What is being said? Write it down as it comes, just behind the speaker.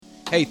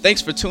Hey,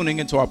 thanks for tuning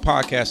into our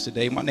podcast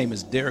today. My name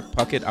is Derek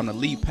Puckett. I'm the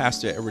lead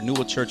pastor at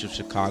Renewal Church of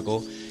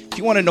Chicago. If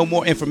you want to know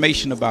more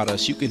information about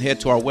us, you can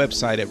head to our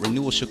website at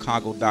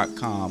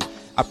renewalchicago.com.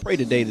 I pray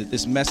today that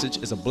this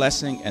message is a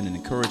blessing and an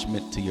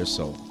encouragement to your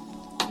soul.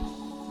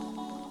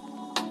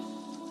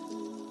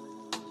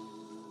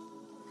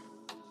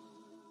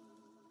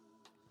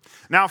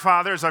 Now,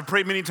 Father, as I've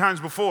prayed many times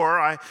before,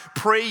 I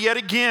pray yet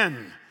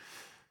again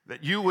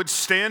that you would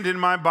stand in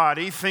my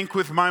body, think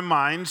with my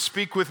mind,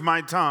 speak with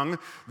my tongue,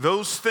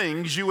 those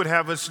things you would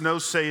have us know,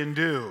 say, and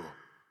do.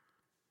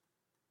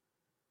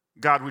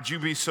 God, would you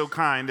be so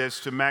kind as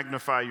to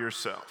magnify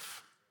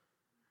yourself,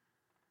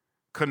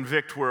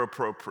 convict where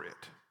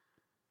appropriate,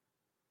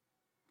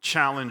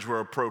 challenge where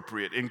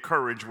appropriate,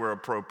 encourage where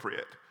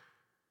appropriate,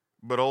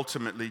 but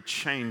ultimately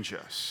change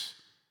us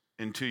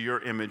into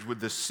your image. Would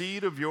the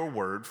seed of your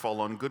word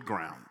fall on good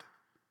ground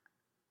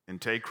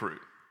and take root?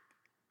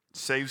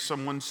 Save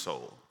someone's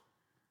soul.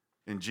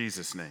 In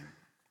Jesus' name,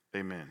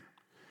 amen.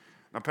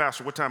 Now,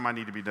 Pastor, what time I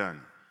need to be done?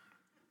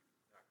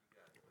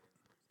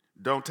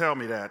 Don't tell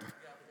me that.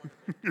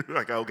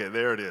 Like, okay,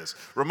 there it is.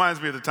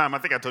 Reminds me of the time, I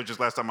think I told you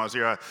just last time I was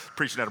here, I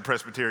preaching at a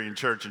Presbyterian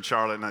church in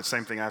Charlotte, and that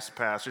same thing I asked the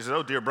pastor. He said,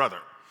 oh, dear brother,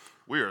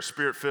 we are a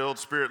spirit-filled,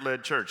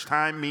 spirit-led church.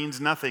 Time means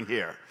nothing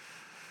here,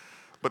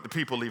 but the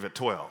people leave at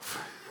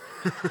 12.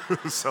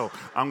 So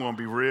I'm going to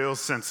be real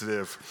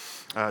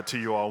sensitive to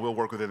you all. We'll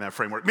work within that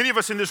framework. Many of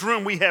us in this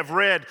room, we have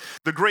read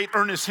the great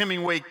Ernest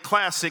Hemingway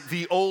classic,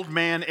 The Old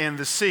Man and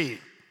the Sea.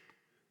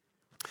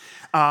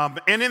 And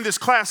in this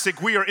classic,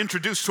 we are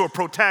introduced to a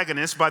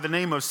protagonist by the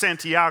name of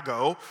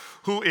Santiago,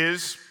 who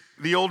is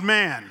the old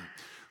man,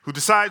 who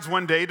decides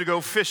one day to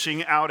go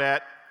fishing out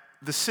at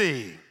the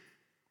sea.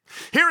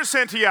 Here is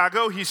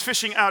Santiago. He's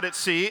fishing out at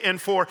sea, and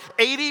for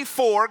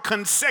 84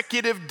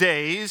 consecutive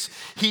days,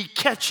 he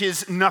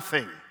catches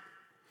nothing.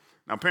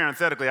 Now,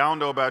 parenthetically, I don't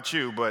know about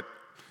you, but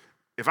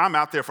if I'm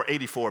out there for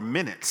 84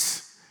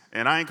 minutes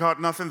and I ain't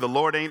caught nothing, the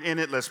Lord ain't in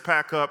it, let's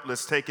pack up,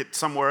 let's take it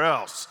somewhere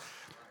else.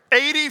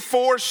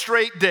 84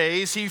 straight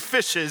days, he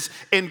fishes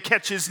and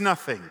catches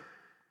nothing.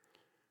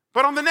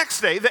 But on the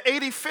next day, the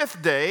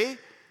 85th day,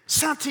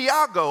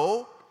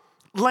 Santiago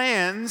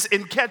lands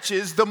and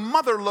catches the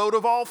mother lode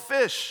of all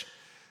fish.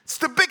 It's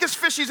the biggest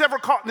fish he's ever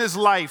caught in his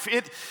life.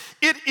 It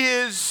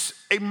is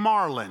a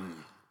marlin.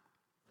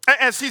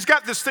 As he's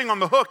got this thing on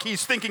the hook,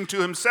 he's thinking to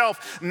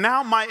himself,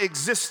 now my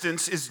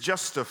existence is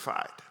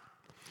justified.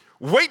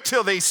 Wait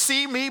till they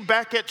see me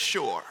back at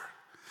shore.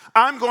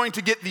 I'm going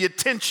to get the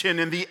attention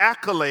and the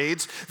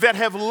accolades that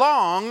have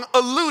long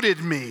eluded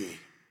me.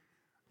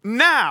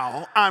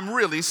 Now I'm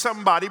really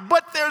somebody,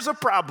 but there's a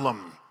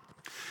problem.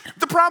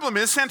 The problem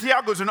is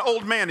Santiago's an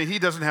old man and he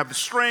doesn't have the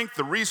strength,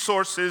 the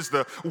resources,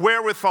 the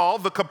wherewithal,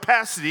 the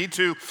capacity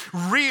to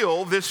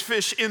reel this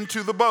fish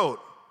into the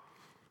boat.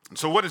 And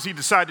so what does he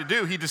decide to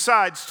do? He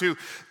decides to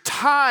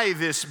tie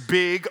this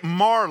big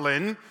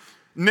marlin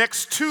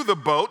next to the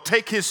boat,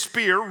 take his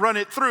spear, run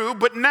it through,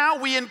 but now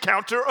we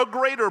encounter a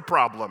greater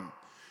problem.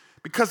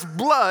 Because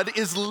blood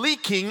is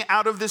leaking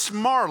out of this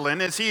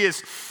marlin as he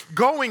is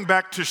going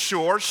back to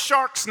shore.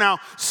 Sharks now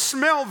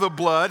smell the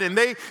blood and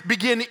they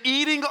begin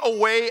eating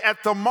away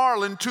at the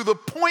marlin to the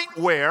point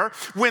where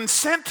when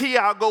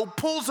Santiago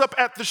pulls up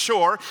at the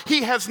shore,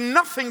 he has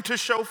nothing to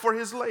show for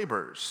his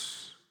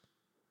labors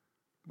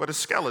but a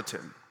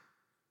skeleton.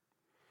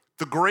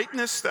 The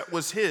greatness that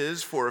was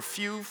his for a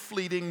few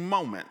fleeting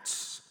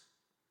moments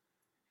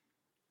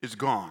is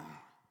gone.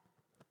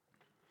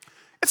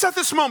 It's at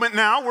this moment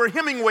now where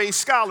Hemingway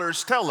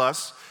scholars tell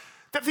us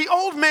that The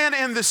Old Man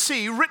and the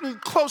Sea, written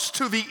close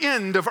to the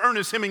end of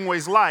Ernest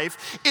Hemingway's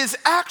life, is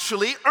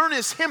actually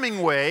Ernest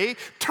Hemingway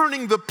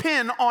turning the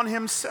pen on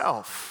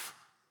himself.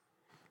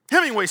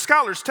 Hemingway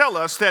scholars tell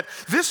us that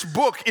this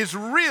book is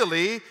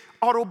really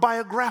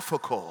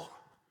autobiographical.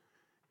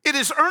 It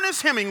is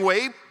Ernest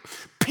Hemingway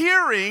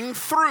peering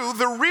through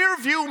the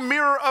rearview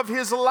mirror of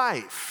his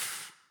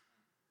life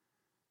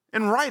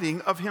and writing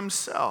of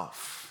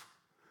himself.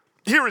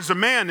 Here is a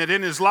man that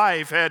in his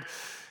life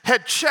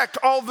had checked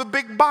all the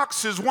big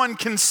boxes one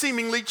can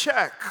seemingly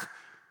check.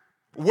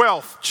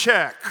 Wealth,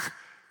 check.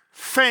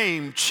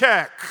 Fame,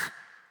 check.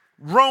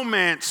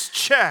 Romance,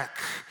 check.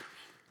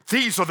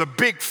 These are the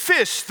big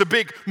fish, the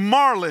big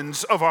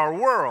marlins of our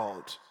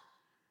world.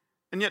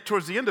 And yet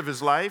towards the end of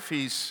his life,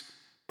 he's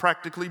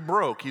practically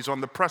broke. He's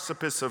on the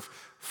precipice of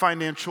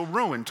financial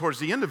ruin. Towards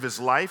the end of his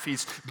life,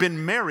 he's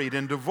been married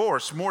and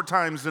divorced more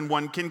times than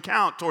one can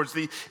count. Towards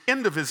the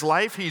end of his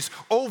life, he's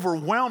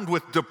overwhelmed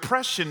with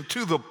depression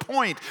to the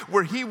point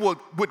where he would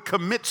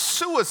commit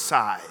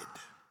suicide.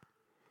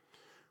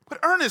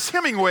 What Ernest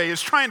Hemingway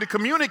is trying to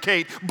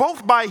communicate,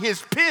 both by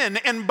his pen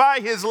and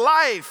by his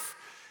life,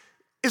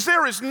 is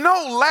there is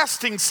no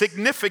lasting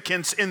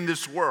significance in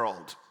this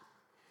world.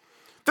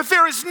 That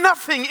there is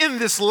nothing in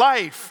this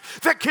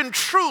life that can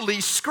truly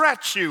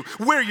scratch you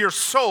where your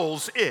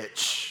soul's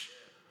itch,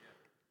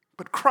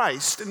 but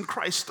Christ and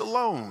Christ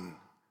alone.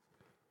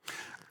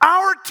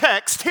 Our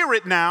text, hear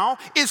it now,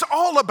 is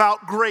all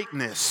about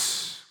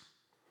greatness.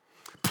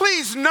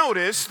 please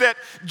notice that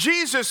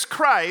Jesus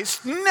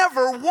Christ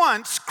never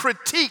once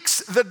critiques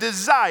the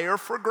desire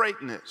for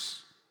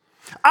greatness.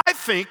 I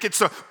think it's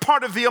a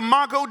part of the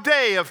Imago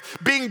Dei of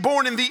being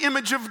born in the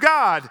image of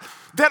God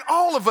that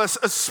all of us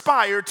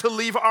aspire to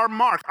leave our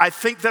mark. I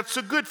think that's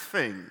a good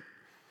thing.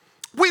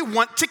 We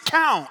want to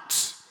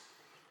count.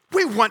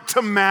 We want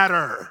to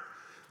matter.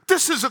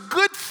 This is a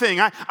good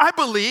thing. I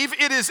believe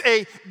it is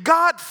a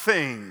God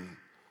thing.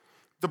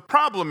 The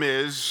problem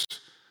is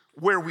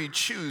where we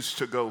choose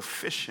to go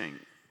fishing.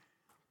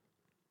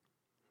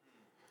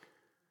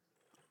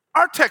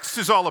 Our text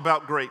is all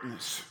about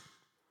greatness.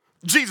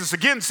 Jesus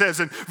again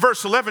says in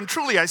verse 11,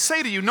 "Truly I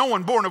say to you, no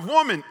one born of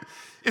woman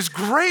is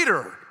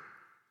greater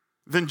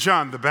than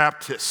John the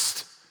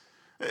Baptist."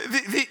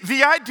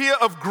 The idea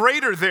of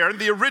greater there, in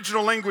the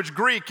original language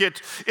Greek,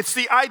 it's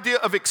the idea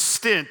of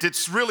extent.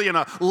 It's really in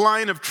a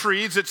line of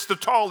trees. It's the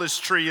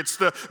tallest tree. It's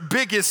the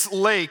biggest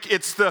lake.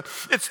 It's the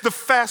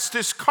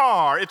fastest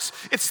car.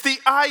 It's the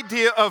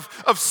idea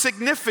of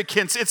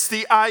significance. It's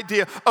the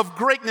idea of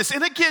greatness.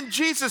 And again,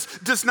 Jesus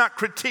does not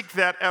critique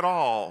that at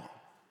all.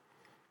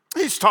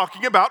 He's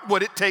talking about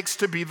what it takes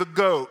to be the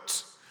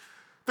GOAT,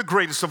 the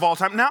greatest of all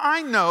time. Now,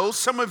 I know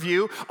some of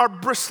you are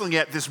bristling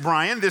at this,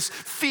 Brian. This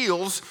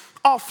feels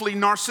awfully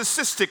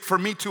narcissistic for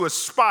me to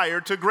aspire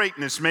to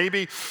greatness.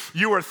 Maybe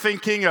you are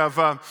thinking of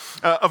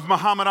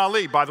Muhammad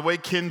Ali. By the way,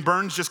 Ken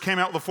Burns just came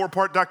out with a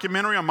 4-part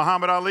documentary on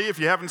Muhammad Ali. If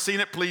you haven't seen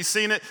it, please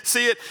see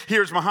it.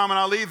 Here's Muhammad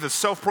Ali, the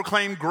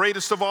self-proclaimed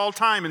greatest of all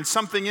time. And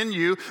something in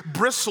you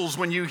bristles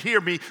when you hear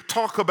me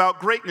talk about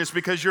greatness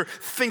because you're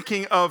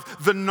thinking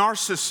of the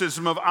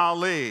narcissism of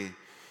Ali.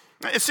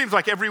 It seems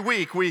like every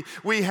week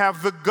we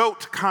have the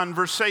GOAT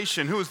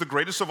conversation. Who is the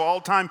greatest of all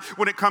time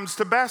when it comes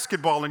to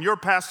basketball? And your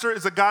pastor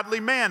is a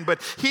godly man,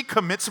 but he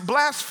commits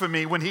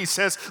blasphemy when he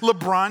says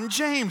LeBron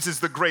James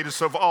is the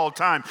greatest of all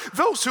time.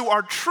 Those who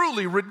are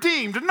truly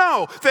redeemed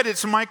know that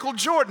it's Michael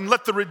Jordan.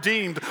 Let the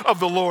redeemed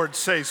of the Lord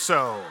say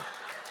so.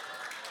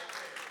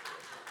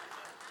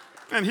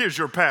 And here's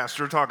your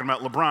pastor talking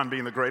about LeBron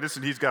being the greatest,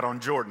 and he's got on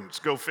Jordans.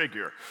 Go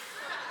figure.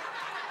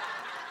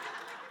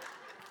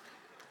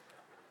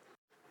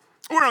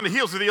 We're on the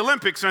heels of the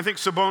Olympics, and I think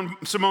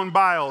Simone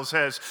Biles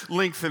has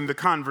lengthened the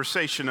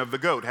conversation of the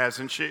GOAT,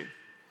 hasn't she?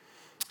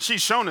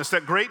 She's shown us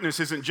that greatness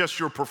isn't just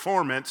your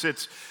performance,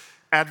 it's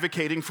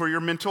advocating for your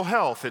mental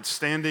health. It's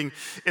standing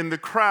in the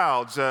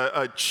crowds,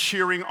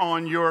 cheering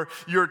on your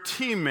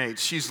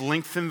teammates. She's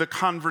lengthened the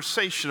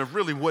conversation of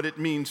really what it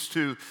means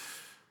to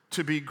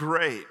be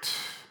great.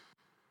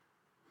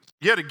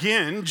 Yet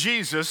again,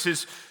 Jesus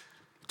is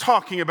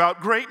talking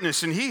about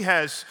greatness, and he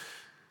has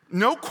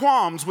no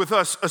qualms with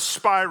us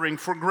aspiring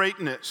for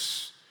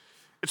greatness.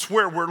 It's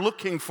where we're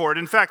looking for it.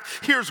 In fact,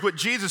 here's what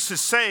Jesus is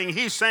saying.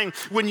 He's saying,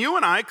 when you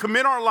and I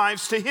commit our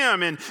lives to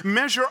him and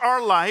measure our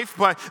life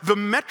by the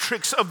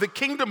metrics of the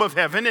kingdom of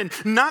heaven and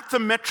not the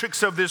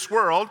metrics of this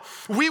world,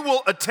 we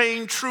will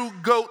attain true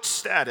GOAT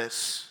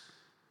status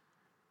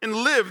and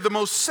live the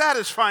most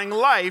satisfying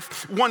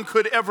life one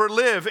could ever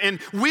live.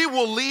 And we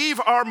will leave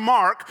our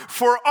mark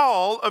for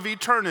all of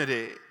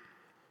eternity.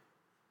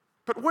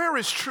 But where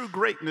is true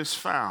greatness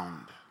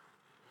found?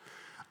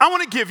 I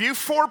want to give you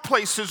 4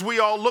 places we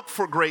all look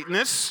for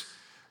greatness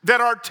that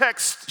our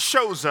text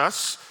shows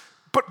us,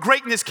 but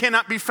greatness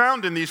cannot be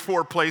found in these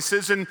 4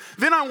 places. And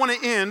then I want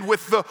to end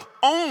with the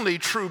only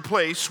true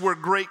place where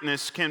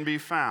greatness can be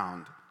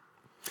found.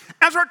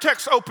 As our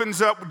text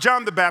opens up,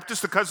 John the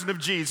Baptist, the cousin of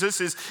Jesus,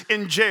 is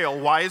in jail.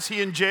 Why is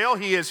he in jail?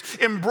 He is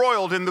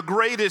embroiled in the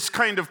greatest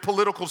kind of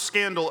political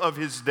scandal of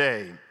his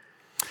day.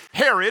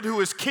 Herod, who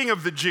is king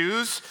of the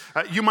Jews,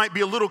 you might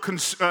be a little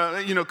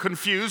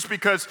confused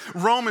because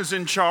Rome is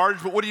in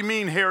charge. But what do you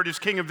mean Herod is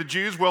king of the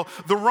Jews? Well,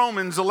 the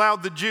Romans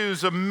allowed the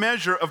Jews a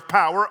measure of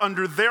power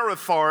under their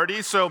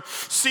authority. So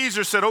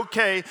Caesar said,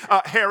 okay,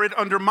 Herod,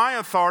 under my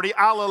authority,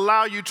 I'll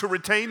allow you to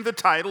retain the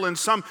title and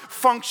some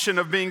function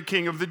of being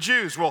king of the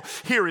Jews. Well,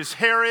 here is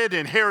Herod,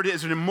 and Herod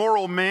is an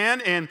immoral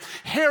man. And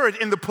Herod,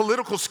 in the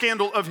political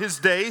scandal of his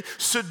day,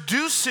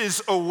 seduces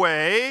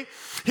away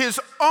his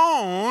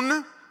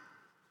own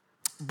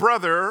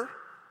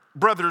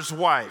brother's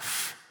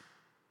wife.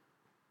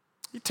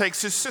 He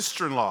takes his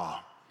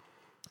sister-in-law,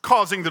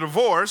 causing the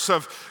divorce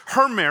of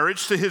her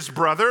marriage to his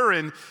brother,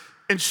 and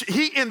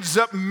he ends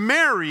up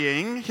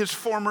marrying his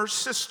former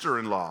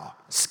sister-in-law.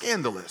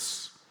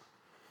 Scandalous.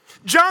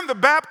 John the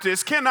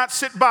Baptist cannot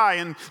sit by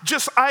and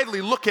just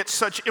idly look at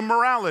such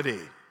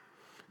immorality.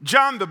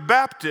 John the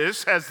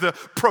Baptist has the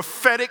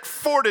prophetic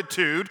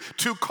fortitude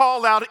to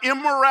call out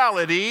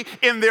immorality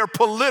in their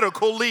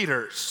political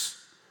leaders.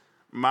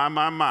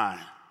 My.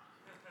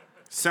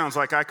 Sounds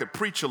like I could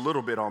preach a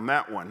little bit on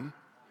that one.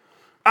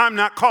 I'm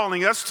not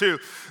calling us to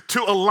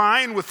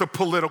align with the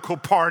political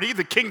party.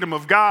 The kingdom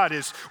of God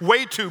is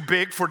way too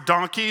big for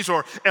donkeys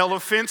or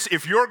elephants.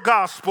 If your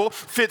gospel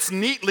fits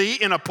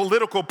neatly in a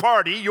political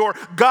party, your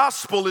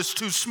gospel is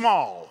too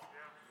small.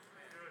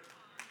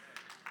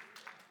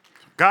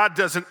 God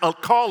doesn't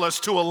call us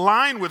to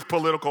align with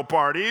political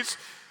parties,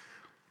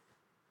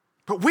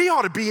 but we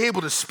ought to be able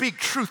to speak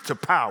truth to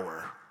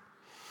power.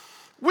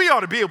 We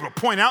ought to be able to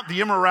point out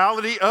the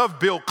immorality of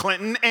Bill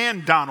Clinton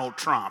and Donald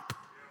Trump.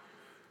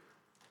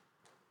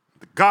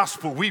 The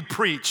gospel we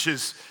preach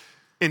is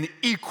an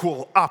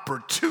equal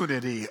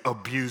opportunity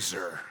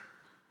abuser.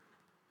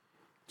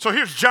 So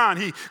here's John.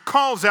 He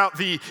calls out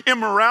the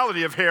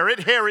immorality of Herod.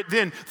 Herod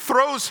then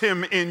throws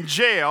him in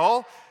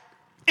jail.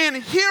 And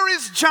here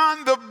is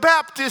John the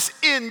Baptist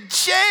in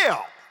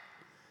jail.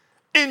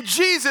 And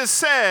Jesus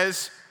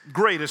says,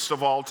 greatest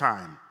of all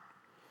time.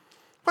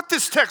 What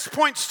this text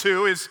points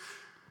to is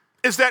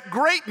that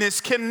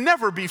greatness can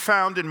never be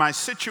found in my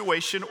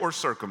situation or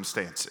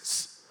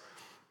circumstances.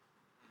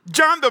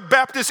 John the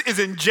Baptist is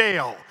in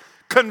jail,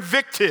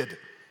 convicted,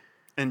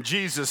 and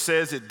Jesus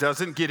says it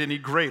doesn't get any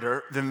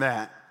greater than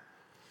that.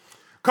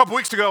 A couple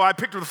weeks ago, I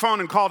picked up the phone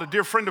and called a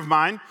dear friend of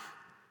mine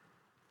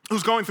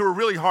who's going through a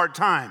really hard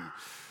time.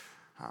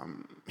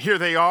 Here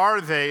they are,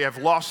 they have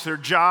lost their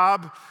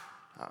job,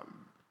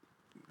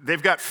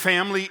 they've got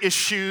family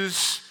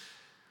issues,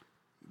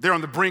 they're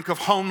on the brink of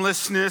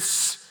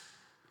homelessness,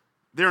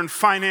 they're in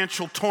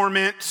financial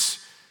torment.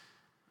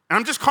 And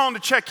I'm just calling to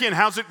check in.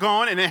 How's it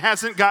going? And it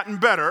hasn't gotten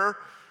better.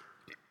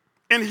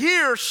 And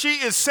here she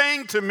is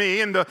saying to me,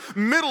 in the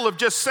middle of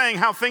just saying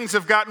how things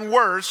have gotten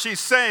worse,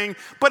 she's saying,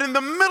 but in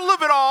the middle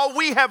of it all,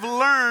 we have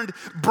learned,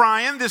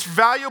 Brian, this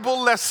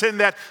valuable lesson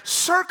that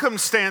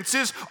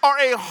circumstances are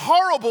a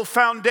horrible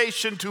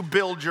foundation to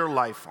build your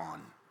life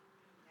on.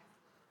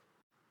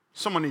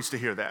 Someone needs to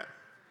hear that.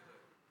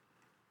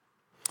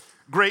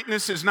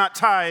 Greatness is not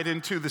tied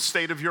into the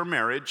state of your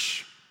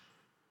marriage.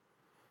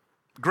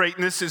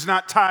 Greatness is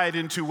not tied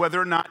into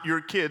whether or not your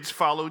kids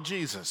follow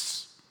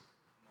Jesus.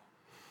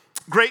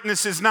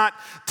 Greatness is not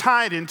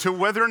tied into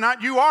whether or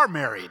not you are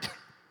married.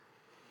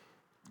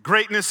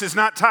 Greatness is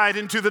not tied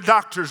into the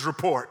doctor's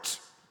report.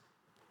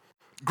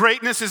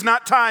 Greatness is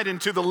not tied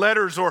into the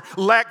letters or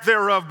lack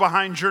thereof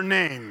behind your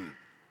name.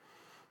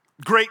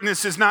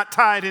 Greatness is not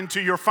tied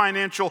into your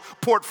financial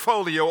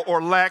portfolio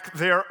or lack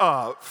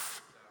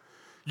thereof.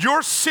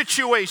 Your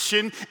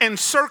situation and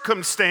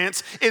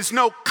circumstance is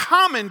no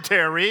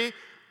commentary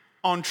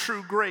on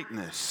true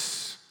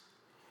greatness.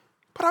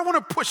 But I want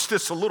to push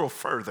this a little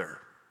further.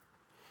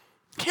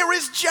 Here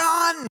is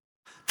John,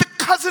 the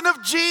cousin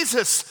of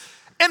Jesus,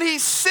 and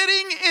he's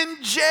sitting in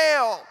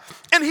jail.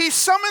 And he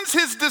summons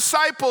his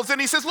disciples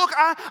and he says, look,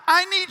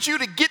 I need you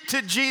to get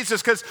to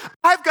Jesus because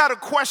I've got a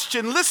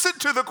question. Listen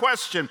to the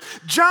question.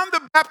 John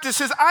the Baptist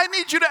says, I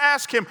need you to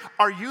ask him,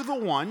 are you the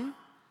one?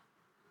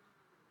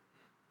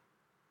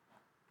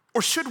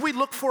 Or should we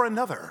look for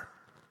another?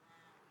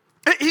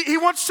 He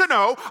wants to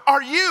know,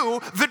 are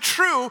you the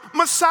true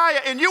Messiah?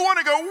 And you want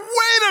to go,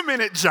 wait a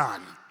minute,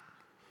 John.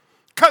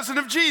 Cousin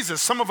of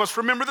Jesus. Some of us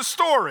remember the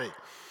story.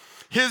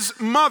 His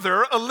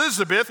mother,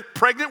 Elizabeth,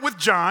 pregnant with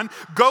John,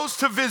 goes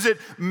to visit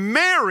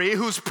Mary,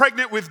 who's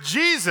pregnant with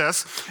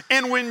Jesus.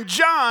 And when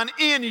John,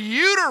 in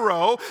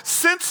utero,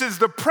 senses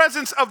the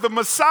presence of the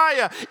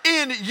Messiah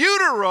in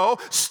utero,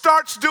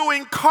 starts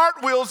doing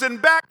cartwheels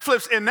and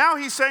backflips. And now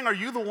he's saying, are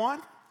you the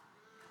one?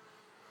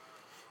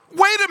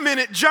 Wait a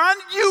minute, John,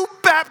 you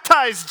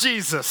baptized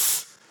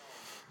Jesus.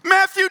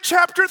 Matthew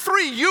chapter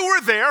 3, you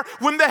were there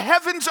when the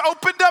heavens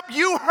opened up.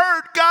 You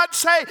heard God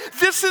say,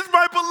 this is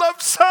my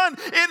beloved son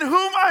in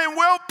whom I am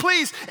well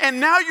pleased. And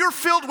now you're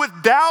filled with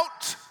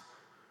doubt.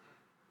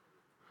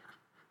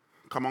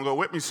 Come on, go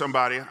with me,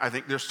 somebody. I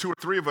think there's 2 or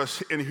 3 of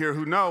us in here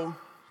who know.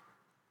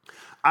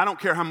 I don't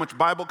care how much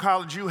Bible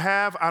college you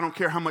have. I don't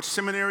care how much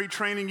seminary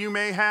training you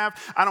may have.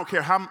 I don't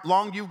care how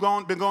long you've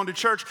been going to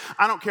church.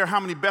 I don't care how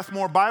many Beth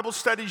Moore Bible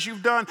studies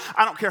you've done.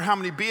 I don't care how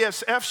many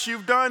BSFs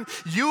you've done.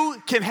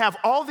 You can have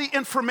all the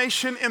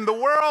information in the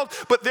world,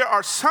 but there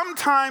are some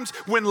times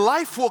when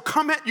life will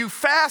come at you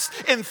fast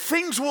and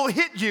things will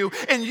hit you,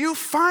 and you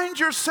find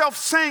yourself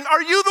saying,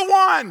 are you the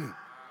one?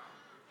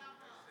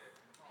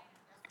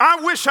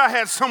 I wish I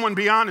had someone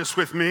be honest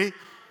with me.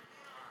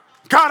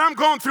 God, I'm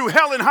going through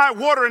hell and high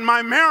water in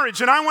my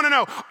marriage, and I want to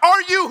know,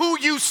 are you who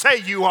you say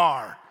you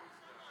are?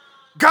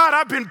 God,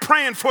 I've been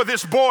praying for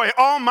this boy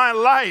all my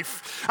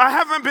life. I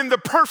haven't been the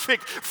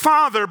perfect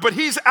father, but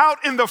he's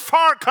out in the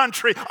far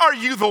country. Are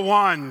you the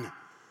one?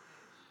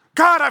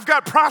 God, I've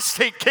got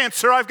prostate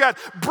cancer. I've got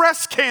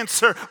breast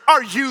cancer.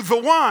 Are you the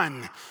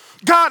one?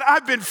 God,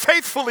 I've been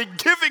faithfully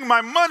giving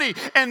my money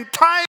and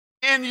tithing,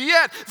 and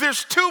yet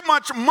there's too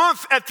much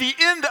month at the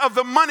end of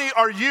the money.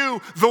 Are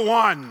you the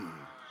one?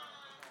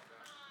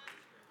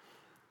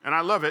 And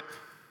I love it.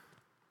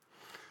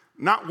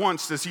 Not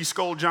once does he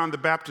scold John the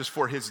Baptist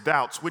for his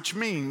doubts, which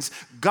means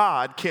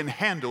God can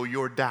handle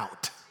your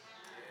doubt.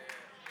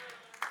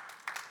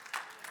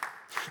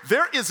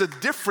 There is a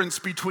difference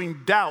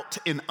between doubt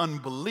and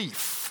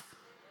unbelief.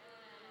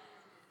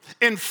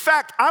 In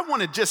fact, I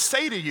want to just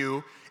say to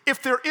you,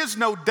 if there is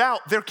no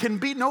doubt, there can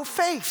be no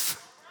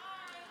faith.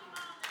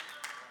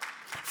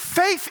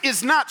 Faith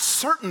is not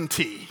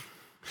certainty.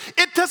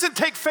 It doesn't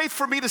take faith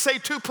for me to say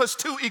 2 +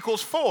 2 =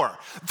 4.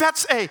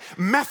 That's a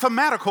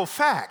mathematical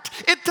fact.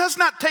 It does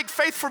not take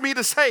faith for me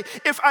to say,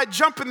 if I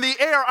jump in the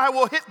air, I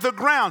will hit the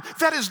ground.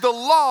 That is the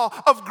law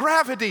of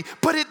gravity.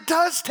 But it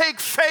does take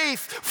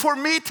faith for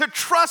me to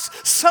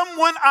trust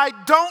someone I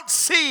don't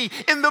see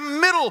in the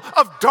middle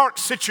of dark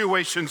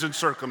situations and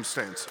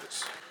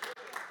circumstances.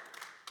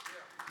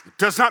 It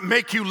does not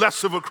make you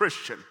less of a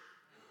Christian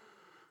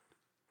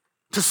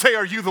to say,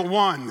 are you the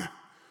one?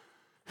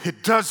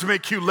 It does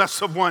make you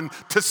less of one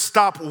to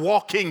stop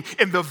walking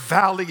in the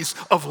valleys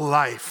of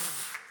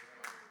life.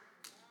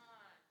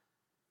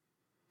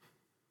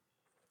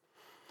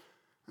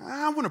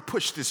 I want to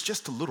push this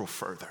just a little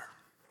further.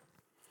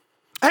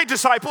 Hey,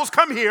 disciples,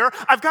 come here.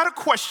 I've got a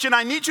question.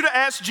 I need you to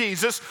ask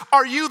Jesus,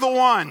 are you the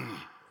one?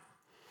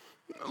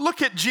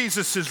 Look at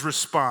Jesus'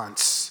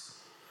 response.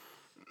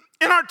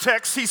 In our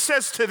text, he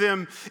says to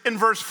them in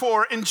verse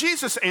 4, and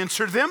Jesus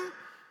answered them,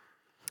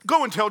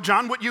 go and tell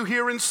John what you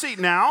hear and see.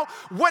 Now,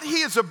 what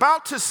he is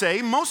about to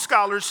say, most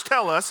scholars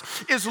tell us,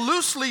 is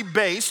loosely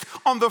based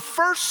on the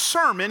first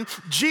sermon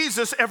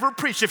Jesus ever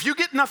preached. If you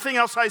get nothing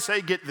else I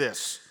say, get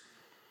this.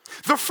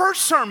 The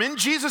first sermon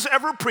Jesus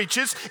ever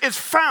preaches is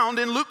found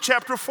in Luke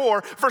chapter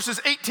 4,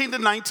 verses 18 to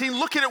 19.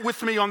 Look at it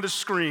with me on the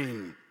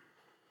screen.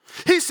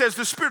 He says,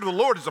 the Spirit of the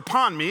Lord is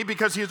upon me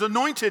because he has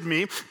anointed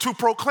me to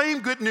proclaim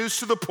good news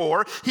to the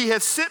poor. He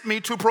has sent me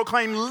to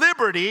proclaim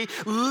liberty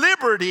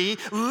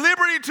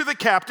to the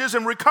captives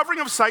and recovering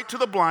of sight to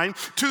the blind,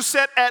 to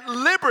set at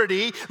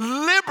liberty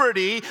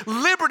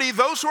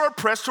those who are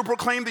oppressed, to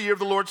proclaim the year of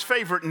the Lord's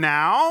favor.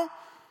 Now,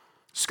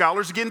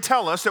 scholars again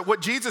tell us that what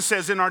Jesus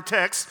says in our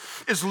text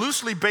is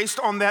loosely based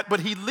on that,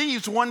 but he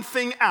leaves one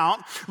thing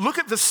out. Look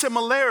at the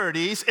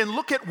similarities and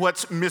look at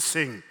what's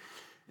missing.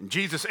 And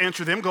Jesus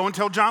answered them, go and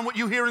tell John what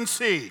you hear and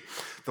see.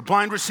 The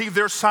blind receive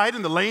their sight,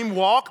 and the lame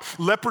walk.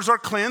 Lepers are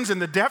cleansed, and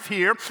the deaf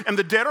hear, and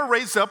the dead are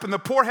raised up, and the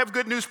poor have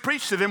good news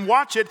preached to them.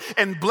 Watch it,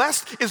 and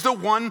blessed is the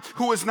one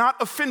who is not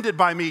offended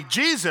by me.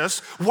 Jesus,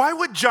 why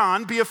would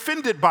John be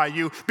offended by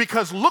you?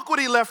 Because look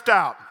what he left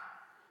out.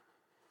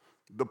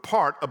 The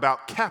part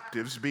about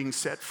captives being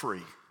set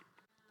free.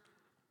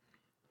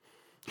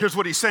 Here's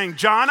what he's saying.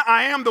 John,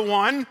 I am the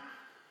one.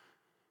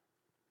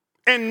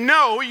 And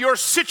no, your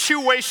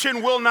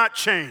situation will not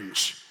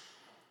change.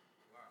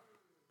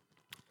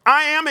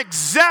 I am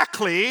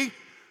exactly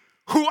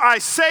who I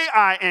say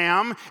I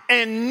am,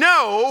 and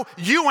no,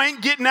 you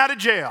ain't getting out of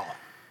jail.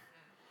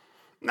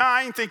 Now,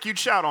 I didn't think you'd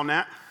shout on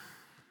that.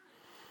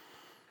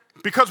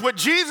 Because what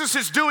Jesus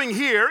is doing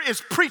here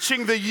is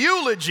preaching the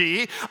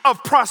eulogy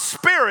of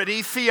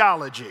prosperity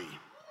theology.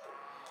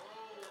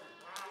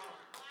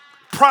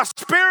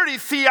 Prosperity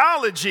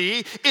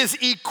theology is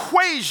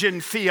equation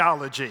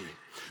theology.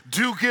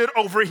 Do good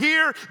over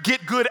here,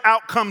 get good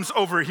outcomes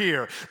over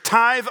here.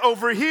 Tithe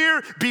over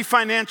here, be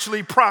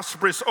financially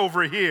prosperous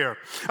over here.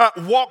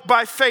 Walk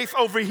by faith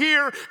over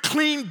here,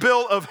 clean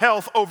bill of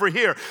health over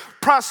here.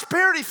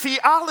 Prosperity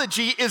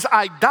theology is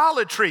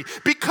idolatry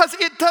because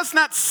it does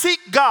not seek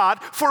God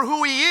for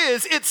who he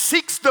is, it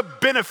seeks the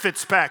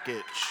benefits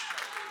package.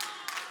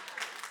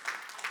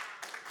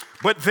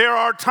 But there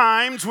are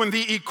times when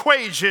the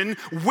equation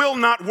will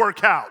not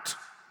work out.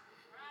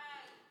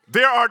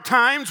 There are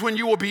times when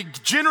you will be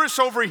generous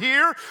over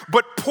here,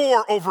 but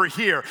poor over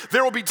here.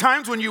 There will be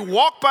times when you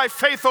walk by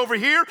faith over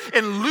here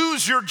and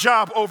lose your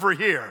job over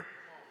here.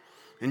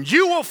 And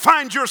you will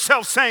find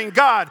yourself saying,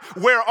 God,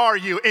 where are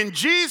you? And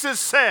Jesus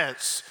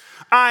says,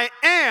 I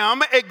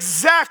am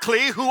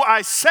exactly who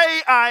I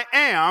say I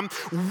am.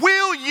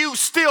 Will you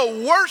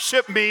still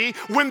worship me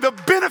when the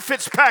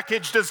benefits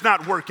package does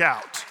not work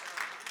out?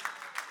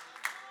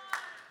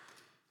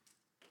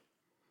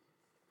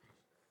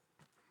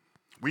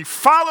 We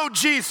follow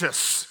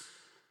Jesus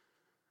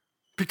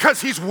because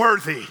he's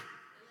worthy.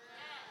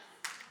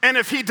 And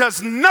if he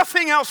does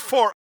nothing else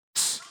for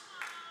us,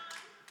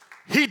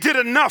 he did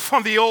enough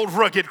on the old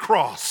rugged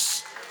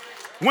cross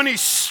when he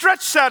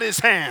stretched out his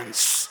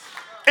hands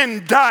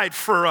and died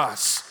for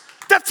us.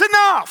 That's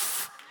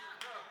enough.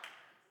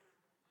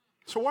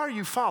 So why are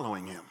you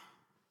following him?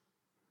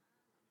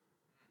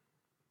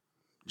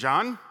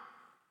 John,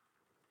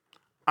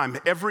 I'm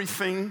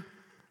everything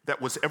that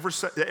was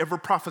ever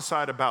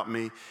prophesied about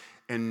me,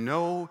 and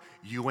no,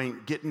 you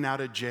ain't getting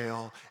out of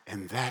jail,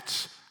 and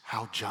that's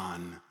how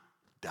John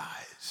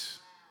dies.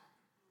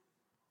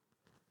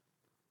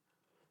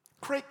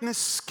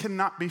 Greatness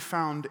cannot be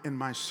found in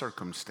my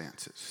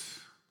circumstances,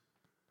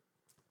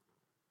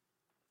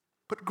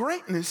 but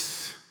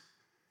greatness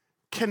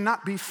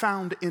cannot be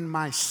found in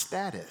my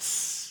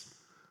status.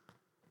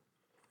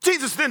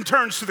 Jesus then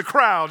turns to the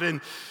crowd and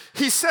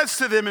he says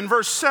to them in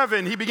verse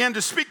 7, he began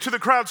to speak to the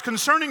crowds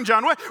concerning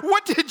John.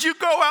 What did you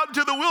go out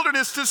into the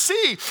wilderness to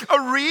see?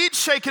 A reed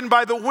shaken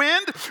by the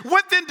wind?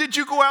 What then did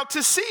you go out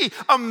to see?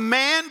 A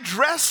man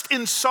dressed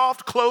in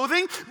soft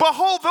clothing?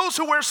 Behold, those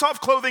who wear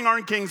soft clothing are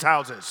in king's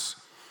houses.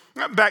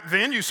 Back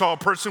then, you saw a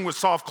person with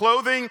soft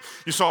clothing.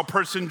 You saw a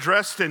person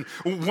dressed in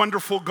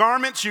wonderful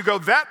garments. You go,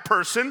 that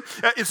person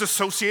is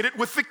associated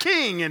with the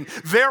king, and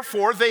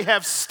therefore they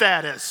have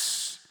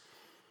status.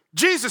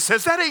 Jesus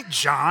says, that ain't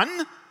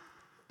John.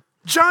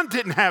 John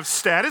didn't have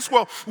status.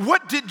 Well,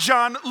 what did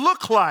John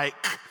look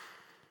like?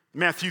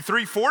 Matthew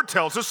 3:4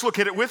 tells us, look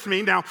at it with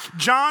me. Now,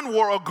 John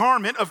wore a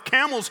garment of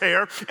camel's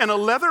hair and a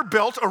leather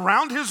belt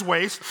around his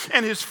waist,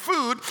 and his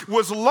food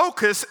was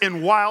locusts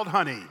and wild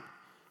honey.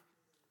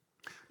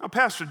 Now,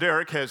 Pastor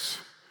Derek has,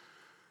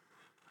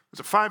 is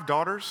it 5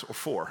 daughters or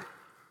 4?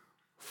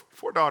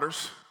 4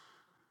 daughters.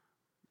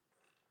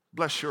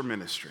 Bless your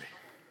ministry.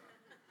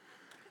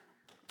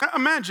 Now,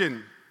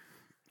 imagine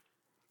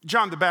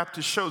John the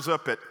Baptist shows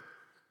up at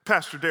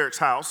Pastor Derek's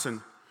house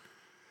and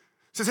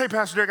says, hey,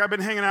 Pastor Derek, I've been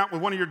hanging out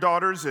with one of your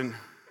daughters, and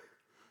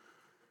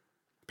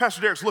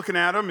Pastor Derek's looking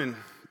at him, and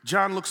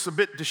John looks a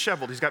bit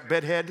disheveled. He's got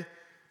bedhead.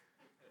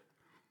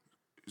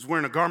 He's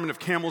wearing a garment of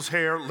camel's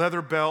hair,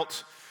 leather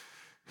belt.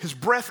 His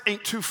breath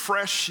ain't too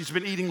fresh. He's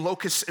been eating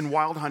locusts and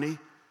wild honey.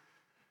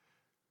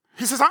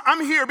 He says,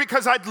 I'm here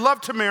because I'd love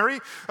to marry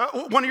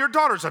one of your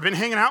daughters. I've been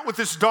hanging out with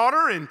this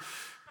daughter, and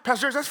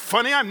Pastor Derek, that's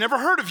funny. I've never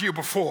heard of you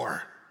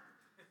before.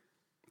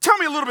 Tell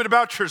me a little bit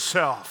about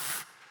yourself.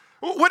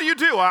 What do you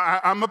do?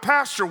 I'm a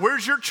pastor.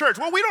 Where's your church?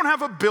 Well, we don't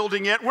have a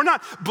building yet. We're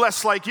not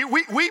blessed like you.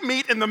 We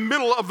meet in the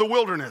middle of the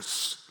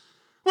wilderness.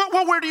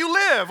 Well, where do you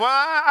live? Well,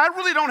 I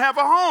really don't have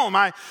a home.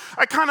 I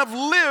kind of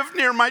live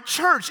near my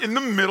church in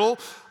the middle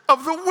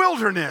of the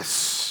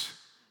wilderness.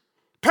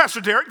 Pastor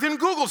Derek then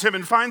Googles him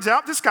and finds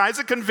out this guy's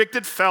a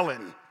convicted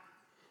felon.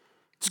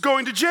 He's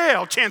going to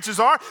jail. Chances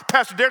are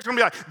Pastor Derek's going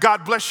to be like,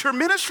 God bless your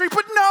ministry,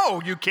 but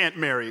no, you can't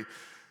marry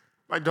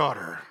my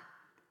daughter.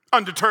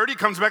 Undeterred, he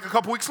comes back a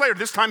couple weeks later.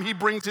 This time he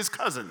brings his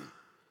cousin.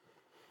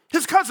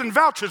 His cousin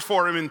vouches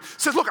for him and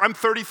says, look, I'm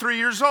 33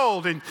 years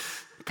old. And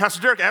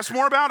Pastor Derek asks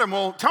more about him.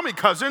 Well, tell me,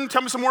 cousin,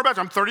 tell me some more about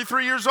you. I'm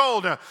 33 years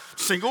old,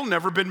 single,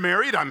 never been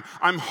married. I'm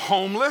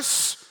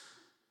homeless.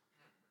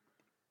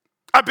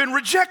 I've been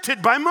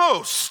rejected by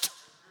most.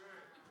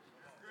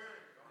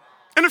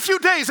 In a few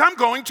days, I'm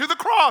going to the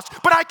cross,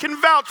 but I can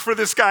vouch for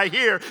this guy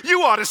here.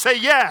 You ought to say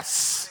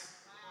yes.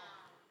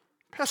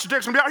 Pastor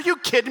Derek's going to be, are you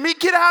kidding me?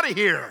 Get out of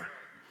here.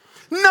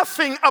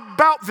 Nothing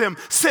about them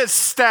says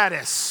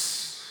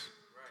status.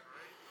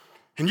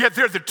 And yet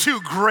they're the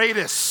 2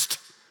 greatest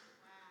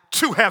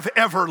to have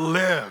ever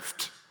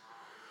lived.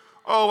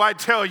 Oh, I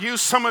tell you,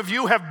 some of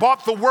you have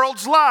bought the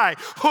world's lie,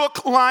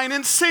 hook, line,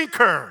 and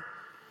sinker.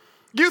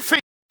 You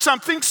think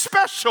something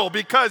special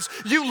because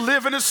you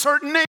live in a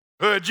certain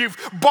neighborhood, you've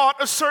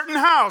bought a certain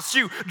house,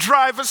 you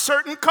drive a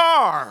certain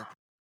car.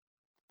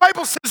 The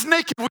Bible says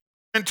naked we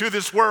came into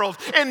this world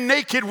and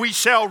naked we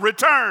shall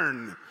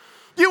return.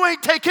 You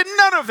ain't taking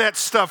none of that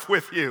stuff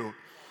with you.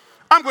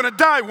 I'm going to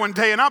die one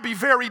day and I'll be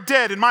very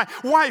dead, and my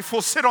wife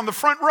will sit on the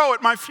front row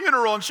at my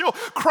funeral and she'll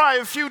cry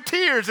a few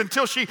tears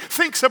until she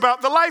thinks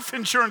about the life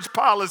insurance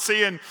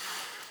policy, and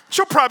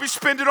she'll probably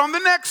spend it on the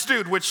next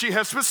dude, which she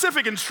has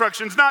specific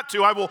instructions not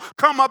to. I will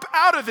come up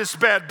out of this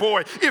bad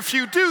boy if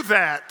you do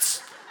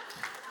that.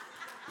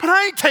 But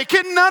I ain't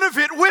taking none of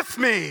it with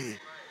me.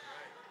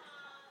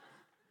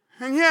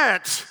 And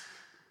yet,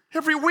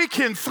 every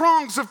weekend,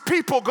 throngs of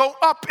people go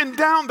up and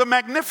down the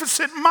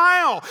Magnificent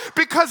Mile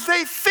because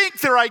they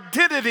think their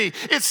identity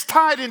is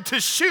tied into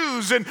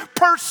shoes and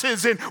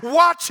purses and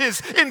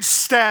watches and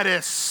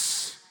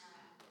status.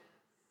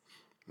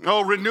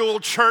 Oh, Renewal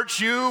Church,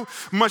 you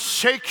must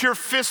shake your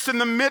fist in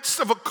the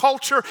midst of a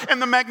culture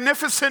and the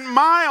Magnificent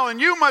Mile,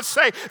 and you must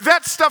say,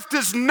 that stuff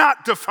does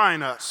not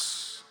define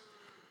us.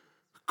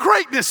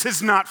 Greatness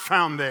is not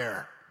found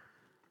there.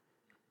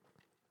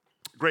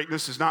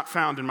 Greatness is not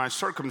found in my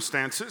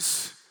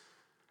circumstances.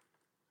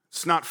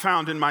 It's not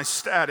found in my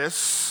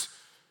status.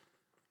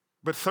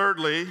 But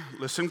thirdly,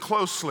 listen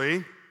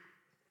closely,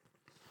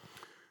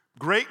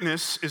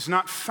 greatness is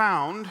not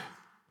found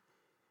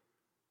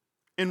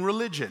in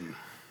religion.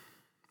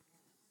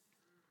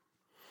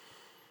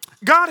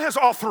 God has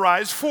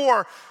authorized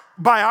 4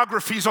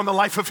 biographies on the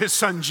life of his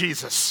son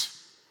Jesus.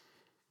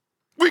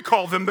 We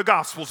call them the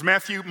Gospels: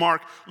 Matthew,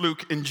 Mark,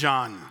 Luke, and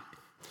John.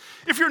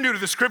 If you're new to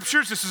the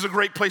scriptures, this is a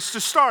great place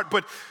to start.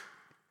 But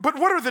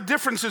what are the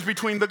differences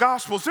between the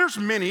Gospels? There's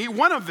many.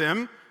 One of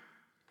them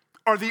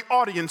are the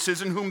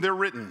audiences in whom they're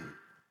written.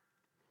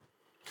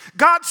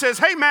 God says,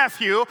 hey,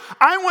 Matthew,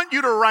 I want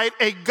you to write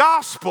a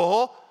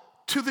gospel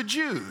to the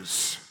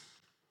Jews.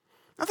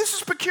 Now, this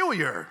is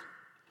peculiar.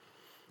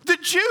 The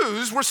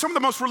Jews were some of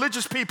the most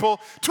religious people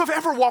to have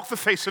ever walked the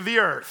face of the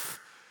earth.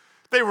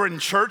 They were in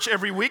church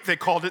every week. They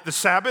called it the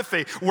Sabbath.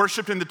 They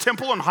worshiped in the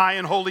temple on high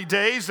and holy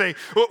days. They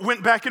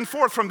went back and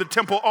forth from the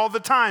temple all the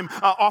time,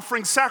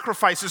 offering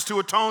sacrifices to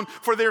atone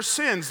for their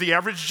sins. The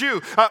average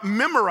Jew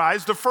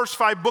memorized the first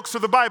 5 books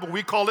of the Bible.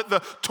 We call it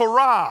the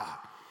Torah.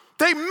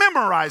 They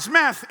memorized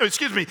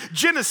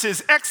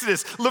Genesis,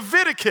 Exodus,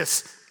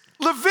 Leviticus.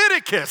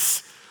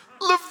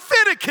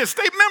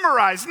 They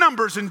memorized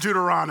Numbers and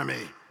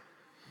Deuteronomy.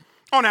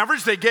 On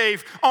average, they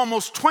gave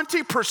almost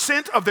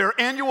 20% of their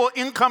annual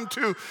income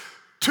to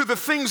the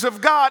things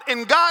of God.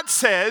 And God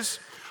says,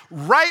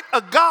 write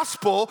a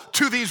gospel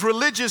to these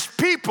religious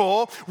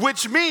people,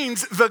 which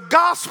means the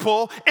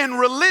gospel and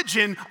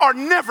religion are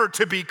never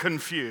to be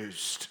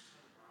confused.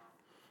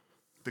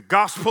 The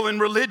gospel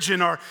and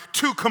religion are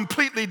two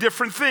completely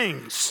different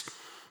things.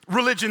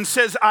 Religion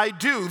says, I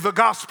do. The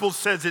gospel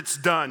says it's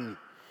done.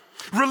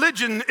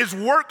 Religion is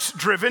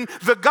works-driven.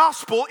 The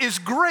gospel is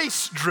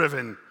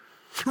grace-driven.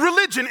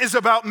 Religion is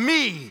about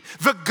me.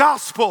 The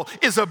gospel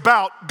is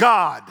about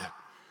God.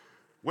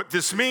 What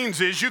this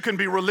means is you can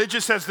be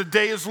religious as the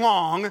day is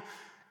long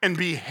and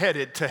be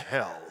headed to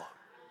hell.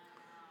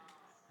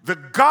 The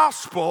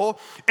gospel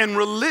and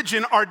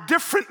religion are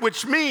different,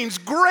 which means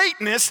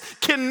greatness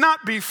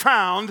cannot be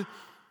found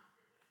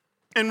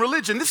in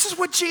religion. This is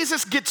what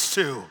Jesus gets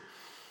to.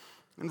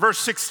 In verse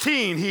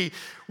 16, he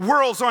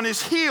whirls on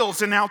his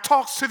heels and now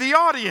talks to the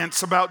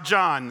audience about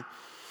John.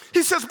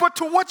 He says, but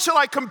to what shall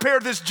I compare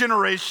this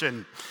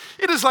generation?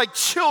 It is like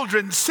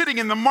children sitting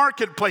in the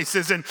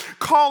marketplaces and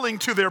calling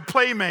to their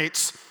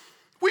playmates.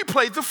 We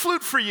played the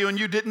flute for you and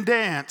you didn't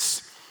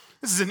dance.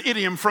 This is an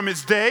idiom from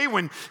his day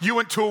when you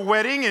went to a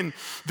wedding and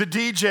the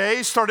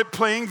DJ started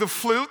playing the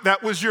flute.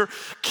 That was your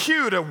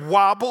cue to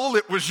wobble.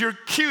 It was your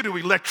cue to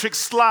electric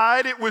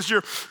slide. It was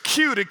your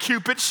cue to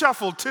Cupid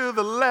shuffle to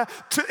the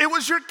left. It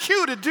was your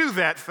cue to do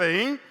that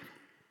thing.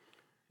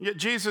 Yet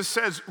Jesus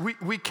says,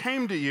 we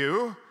came to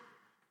you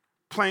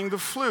playing the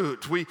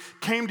flute. We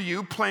came to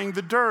you playing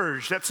the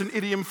dirge. That's an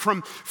idiom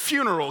from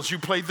funerals. You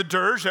played the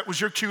dirge. That was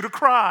your cue to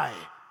cry.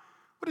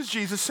 What is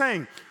Jesus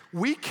saying?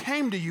 We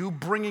came to you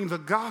bringing the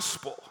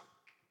gospel,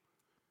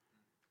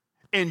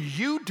 and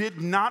you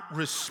did not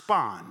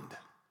respond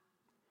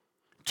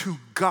to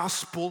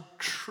gospel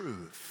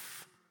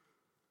truth.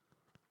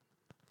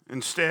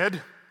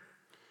 Instead,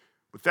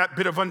 with that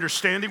bit of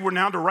understanding, we're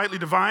now to rightly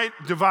divide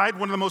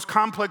one of the most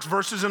complex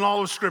verses in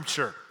all of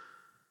Scripture.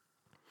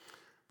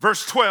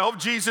 Verse 12,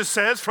 Jesus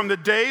says, from the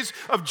days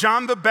of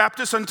John the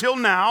Baptist until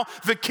now,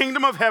 the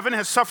kingdom of heaven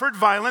has suffered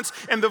violence,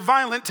 and the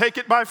violent take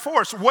it by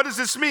force. What does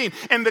this mean?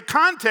 In the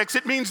context,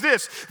 it means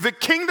this. The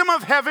kingdom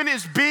of heaven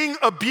is being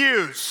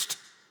abused.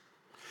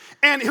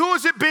 And who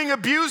is it being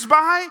abused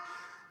by?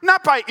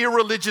 Not by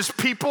irreligious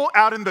people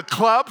out in the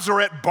clubs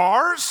or at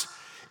bars.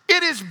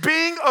 It is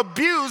being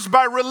abused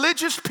by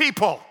religious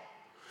people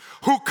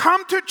who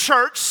come to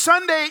church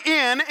Sunday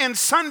in and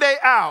Sunday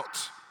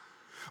out,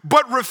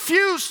 but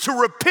refuse to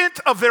repent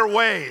of their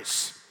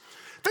ways.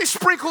 They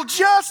sprinkle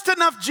just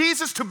enough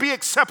Jesus to be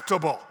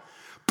acceptable,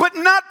 but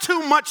not too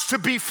much to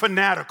be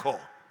fanatical.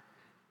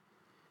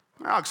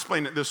 I'll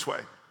explain it this way.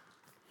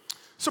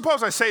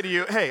 Suppose I say to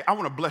you, hey, I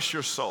want to bless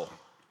your soul.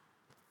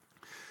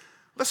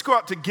 Let's go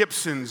out to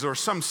Gibson's or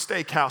some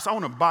steakhouse. I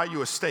want to buy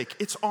you a steak.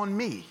 It's on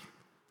me.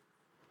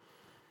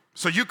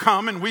 So you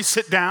come and we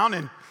sit down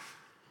and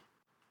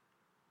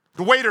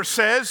the waiter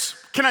says,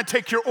 can I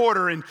take your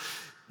order? And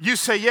you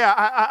say, yeah,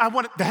 I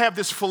want to have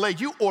this filet.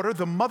 You order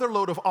the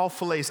motherload of all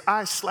fillets.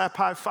 I slap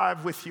high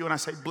five with you and I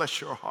say, bless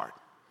your heart.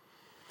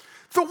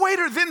 The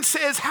waiter then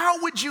says,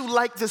 how would you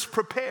like this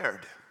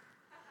prepared?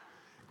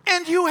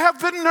 And you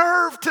have the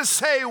nerve to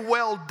say,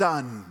 well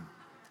done.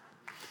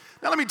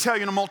 Now let me tell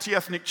you, in a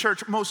multi-ethnic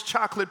church, most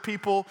chocolate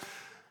people,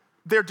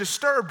 they're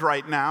disturbed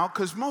right now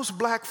because most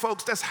black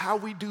folks, that's how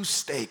we do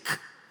steak.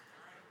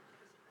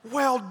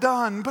 Well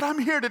done. But I'm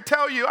here to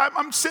tell you,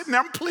 I'm sitting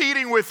there, I'm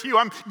pleading with you.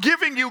 I'm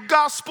giving you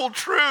gospel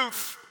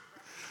truth.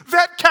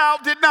 That cow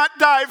did not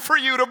die for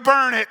you to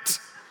burn it.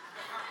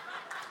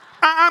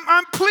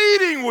 I'm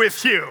pleading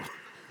with you.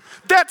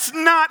 That's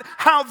not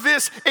how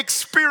this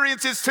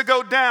experience is to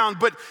go down.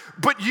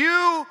 But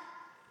you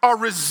are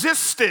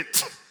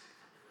resistant.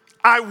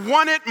 I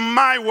want it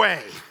my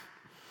way.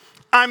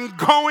 I'm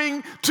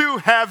going to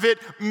have it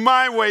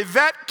my way.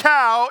 That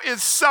cow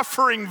is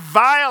suffering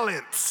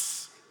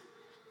violence.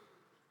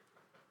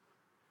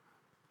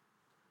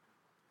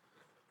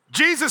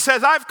 Jesus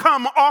says, I've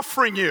come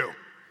offering you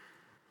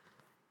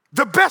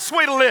the best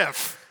way to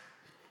live,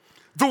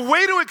 the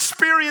way to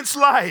experience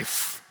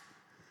life,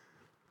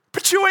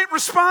 but you ain't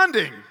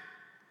responding.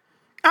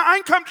 I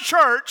ain't come to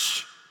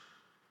church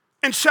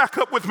and shack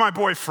up with my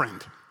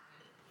boyfriend.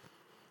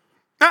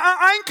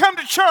 I ain't come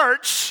to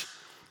church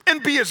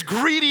and be as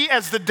greedy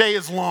as the day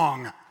is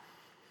long.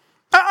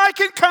 I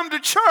can come to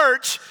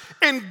church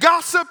and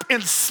gossip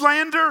and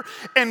slander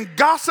and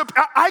gossip.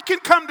 I can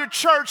come to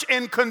church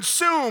and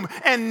consume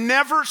and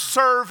never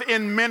serve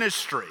in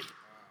ministry.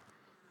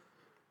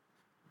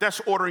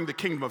 That's ordering the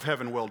kingdom of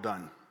heaven well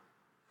done.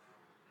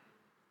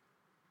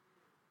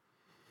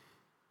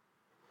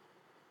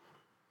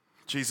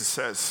 Jesus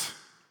says,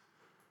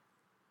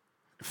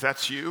 if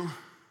that's you,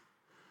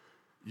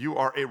 you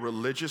are a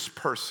religious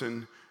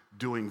person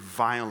doing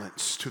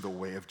violence to the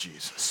way of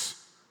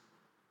Jesus.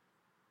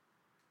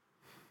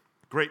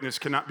 Greatness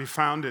cannot be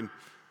found in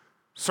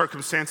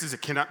circumstances.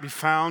 It cannot be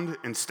found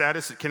in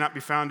status. It cannot be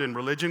found in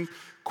religion.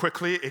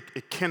 Quickly,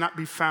 it cannot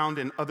be found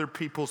in other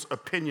people's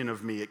opinion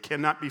of me. It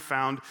cannot be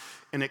found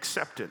in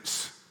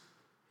acceptance.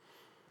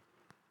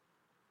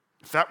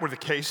 If that were the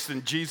case,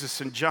 then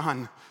Jesus and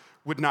John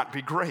would not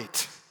be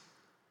great.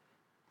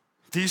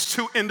 These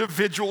two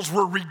individuals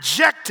were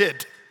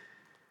rejected,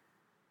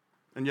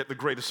 and yet the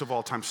greatest of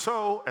all time.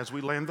 So, as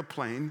we land the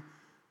plane,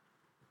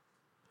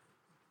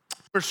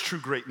 where's true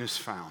greatness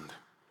found?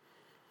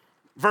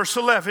 Verse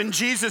 11,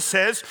 Jesus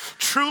says,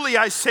 truly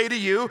I say to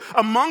you,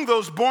 among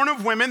those born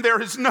of women,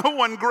 there is no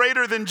one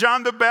greater than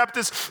John the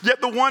Baptist, yet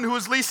the one who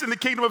is least in the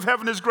kingdom of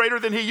heaven is greater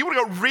than he. You want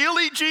to go,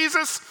 really,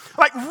 Jesus?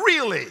 Like,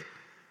 really?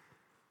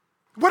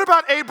 What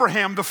about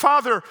Abraham, the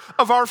father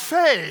of our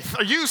faith?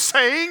 Are you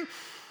saying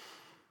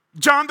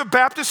John the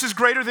Baptist is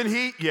greater than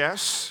he?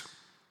 Yes.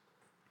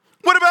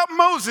 What about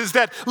Moses,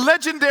 that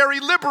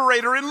legendary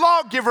liberator and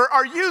lawgiver?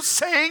 Are you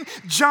saying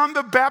John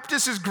the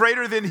Baptist is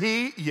greater than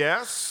he?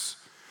 Yes.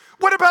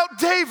 What about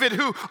David,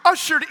 who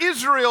ushered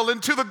Israel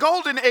into the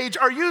golden age?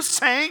 Are you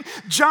saying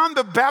John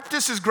the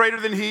Baptist is greater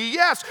than he?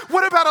 Yes.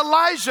 What about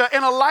Elijah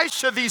and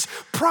Elisha, these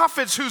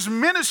prophets whose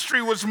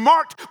ministry was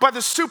marked by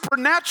the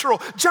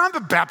supernatural? John the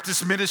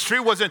Baptist's ministry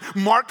wasn't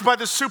marked by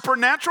the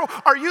supernatural.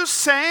 Are you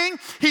saying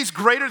he's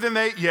greater than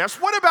they? Yes.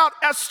 What about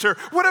Esther?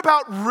 What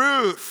about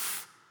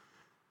Ruth?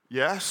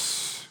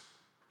 Yes.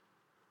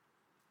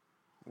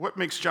 What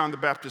makes John the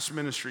Baptist's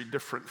ministry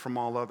different from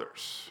all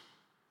others?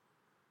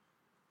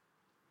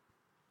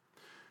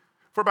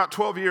 For about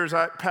 12 years,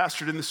 I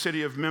pastored in the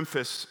city of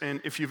Memphis, and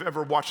if you've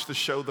ever watched the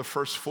show The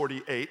First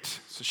 48,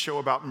 it's a show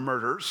about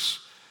murders.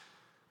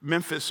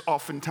 Memphis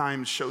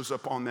oftentimes shows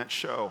up on that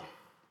show.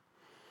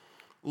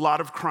 A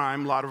lot of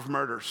crime, a lot of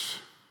murders.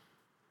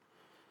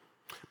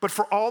 But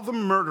for all the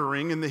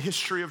murdering in the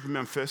history of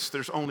Memphis,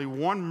 there's only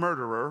one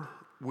murderer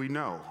we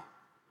know.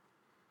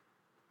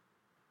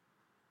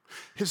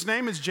 His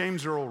name is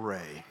James Earl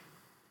Ray.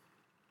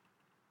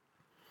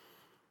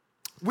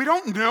 We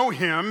don't know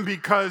him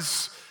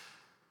because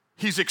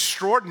he's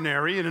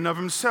extraordinary in and of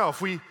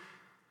himself. We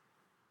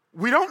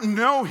don't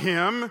know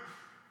him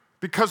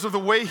because of the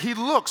way he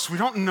looks. We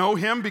don't know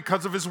him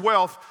because of his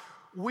wealth.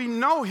 We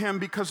know him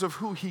because of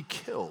who he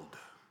killed.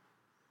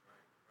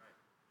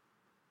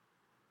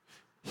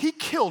 He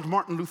killed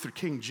Martin Luther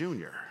King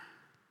Jr.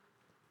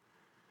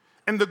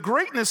 And the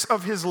greatness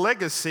of his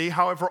legacy,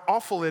 however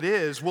awful it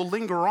is, will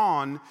linger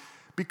on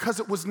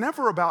because it was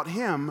never about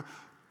him,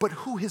 but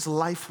who his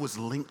life was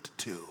linked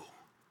to.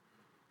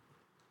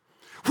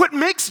 What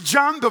makes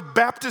John the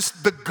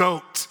Baptist the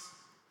GOAT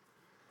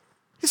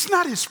is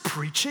not his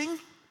preaching.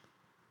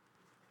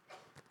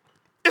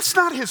 It's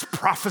not his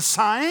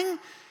prophesying.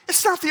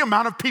 It's not the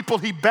amount of people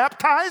he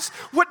baptized.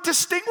 What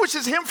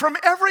distinguishes him from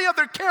every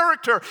other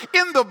character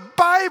in the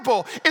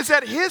Bible is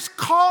that his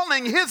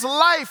calling, his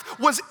life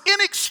was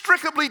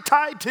inextricably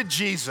tied to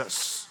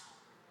Jesus.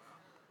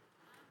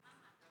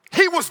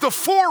 He was the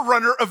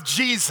forerunner of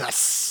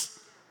Jesus.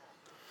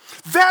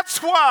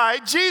 That's why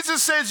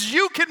Jesus says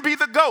you can be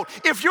the GOAT.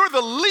 If you're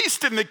the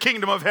least in the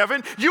kingdom of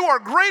heaven, you are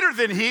greater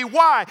than he.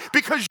 Why?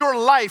 Because your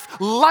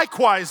life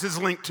likewise is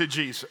linked to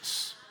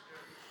Jesus.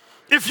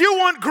 If you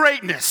want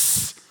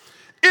greatness,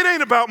 it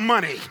ain't about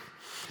money.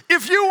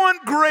 If you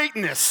want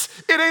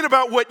greatness, it ain't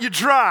about what you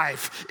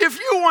drive. If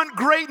you want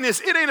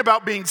greatness, it ain't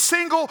about being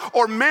single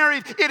or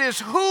married. It is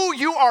who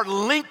you are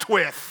linked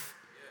with.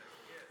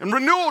 And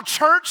Renewal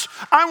Church,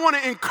 I want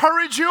to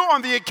encourage you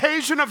on the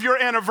occasion of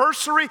your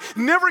anniversary,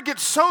 never get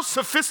so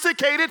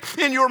sophisticated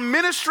in your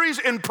ministries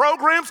and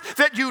programs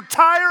that you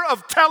tire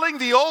of telling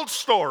the old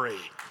story.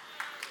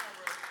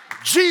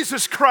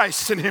 Jesus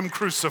Christ and him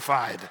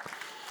crucified.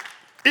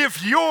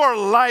 If your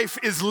life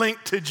is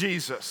linked to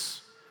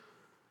Jesus,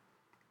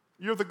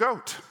 you're the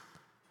GOAT.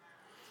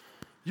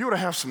 You ought to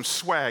have some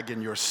swag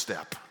in your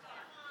step.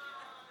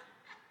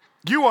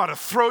 You ought to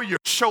throw your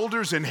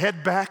shoulders and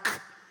head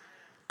back,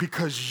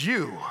 because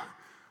you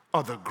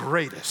are the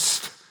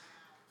greatest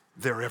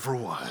there ever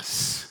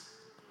was.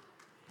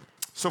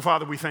 So,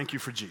 Father, we thank you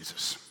for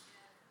Jesus.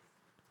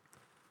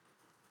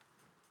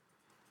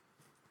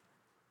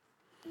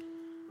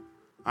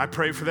 I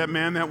pray for that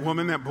man, that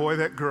woman, that boy,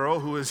 that girl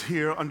who is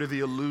here under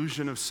the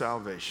illusion of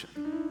salvation.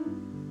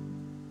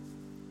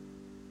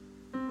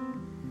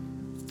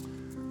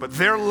 But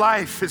their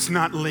life is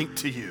not linked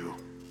to you.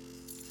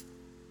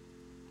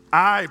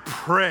 I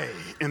pray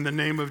in the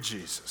name of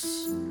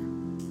Jesus.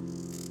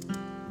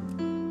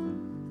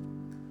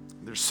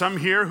 There's some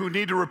here who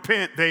need to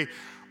repent. They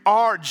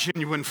are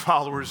genuine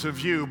followers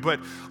of you, but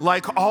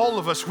like all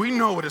of us, we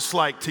know what it's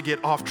like to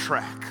get off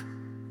track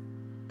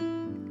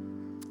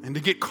and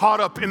to get caught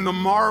up in the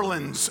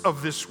marlins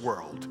of this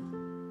world.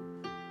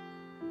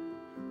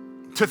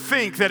 To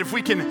think that if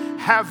we can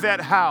have that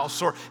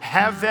house or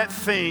have that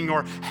thing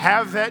or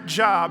have that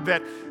job,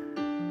 that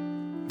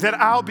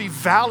I'll be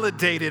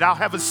validated, I'll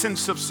have a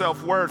sense of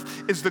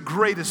self-worth, is the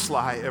greatest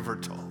lie ever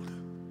told.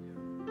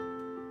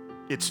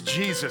 It's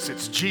Jesus,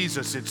 it's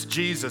Jesus, it's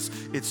Jesus,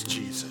 it's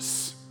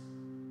Jesus.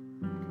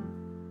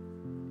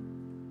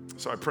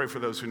 So I pray for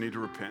those who need to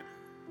repent.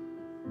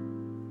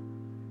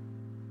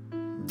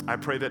 I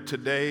pray that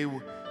today,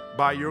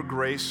 by your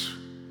grace,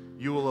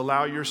 you will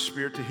allow your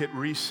Spirit to hit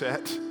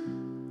reset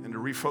and to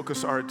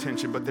refocus our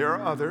attention. But there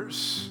are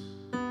others,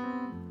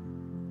 and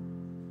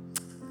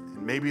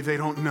maybe they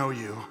don't know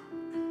you.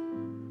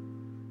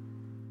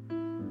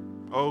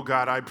 Oh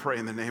God, I pray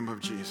in the name of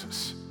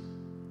Jesus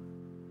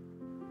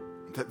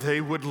that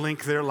they would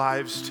link their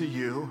lives to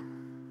you,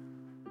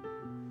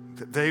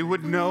 that they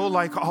would know,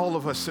 like all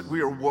of us, that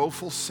we are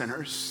woeful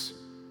sinners.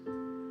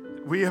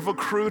 We have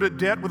accrued a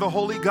debt with a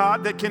holy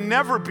God that can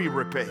never be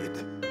repaid.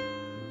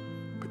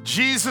 But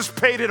Jesus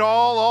paid it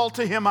all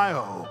to him I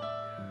owe.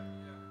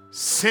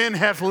 Sin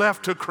hath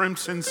left a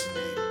crimson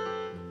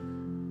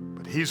stain,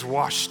 but he's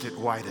washed it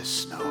white as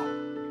snow.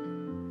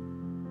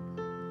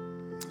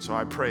 So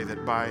I pray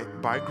that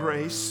by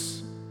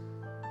grace,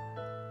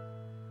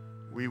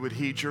 we would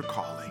heed your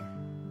calling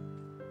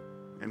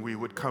and we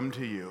would come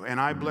to you. And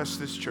I bless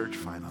this church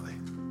finally,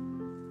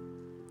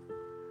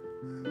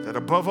 that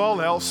above all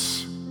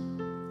else,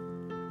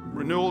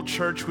 Renewal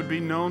Church would be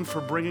known for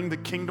bringing the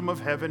kingdom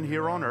of heaven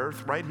here on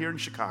earth, right here in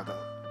Chicago.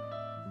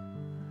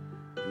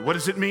 And what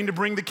does it mean to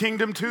bring the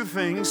kingdom? Two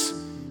things.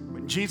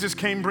 When Jesus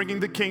came bringing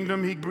the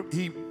kingdom,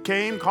 he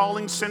came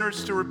calling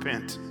sinners to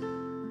repent.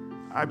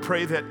 I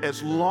pray that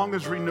as long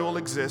as Renewal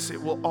exists,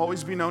 it will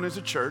always be known as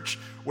a church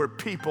where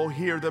people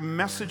hear the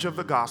message of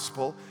the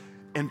gospel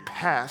and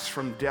pass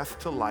from death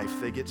to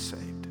life. They get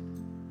saved.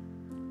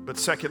 But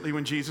secondly,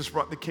 when Jesus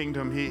brought the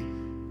kingdom,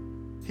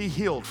 he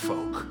healed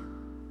folk.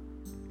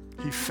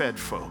 He fed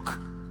folk.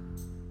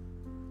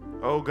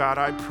 Oh God,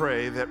 I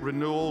pray that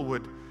Renewal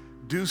would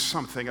do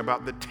something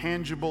about the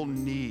tangible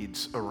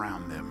needs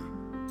around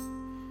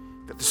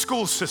them. That the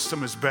school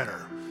system is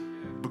better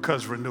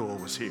because Renewal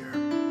was here.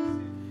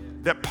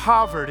 That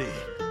poverty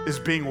is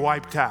being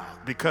wiped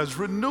out because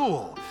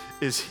Renewal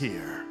is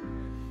here.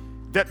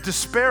 That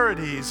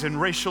disparities in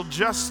racial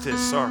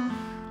justice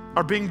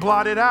are being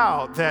blotted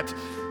out. That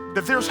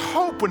there's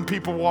hope when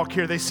people walk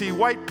here. They see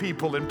white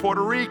people and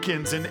Puerto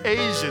Ricans and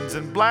Asians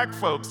and black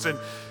folks and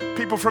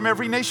people from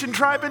every nation,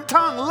 tribe, and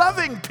tongue,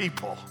 loving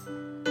people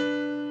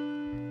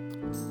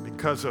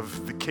because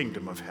of the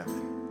kingdom of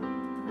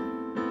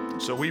heaven.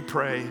 So we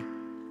pray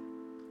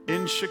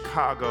in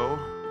Chicago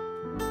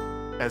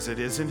as it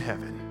is in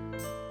heaven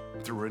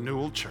through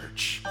Renewal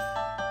Church.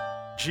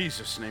 In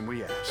Jesus' name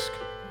we ask.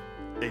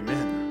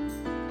 Amen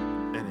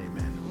and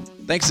amen.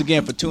 Thanks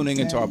again for tuning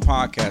into our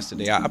podcast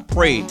today. I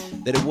pray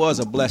that it was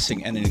a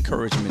blessing and an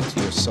encouragement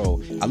to your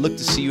soul. I look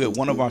to see you at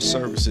one of our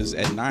services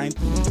at 9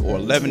 or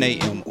 11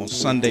 a.m. on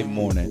Sunday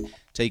morning.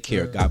 Take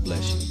care. God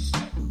bless you.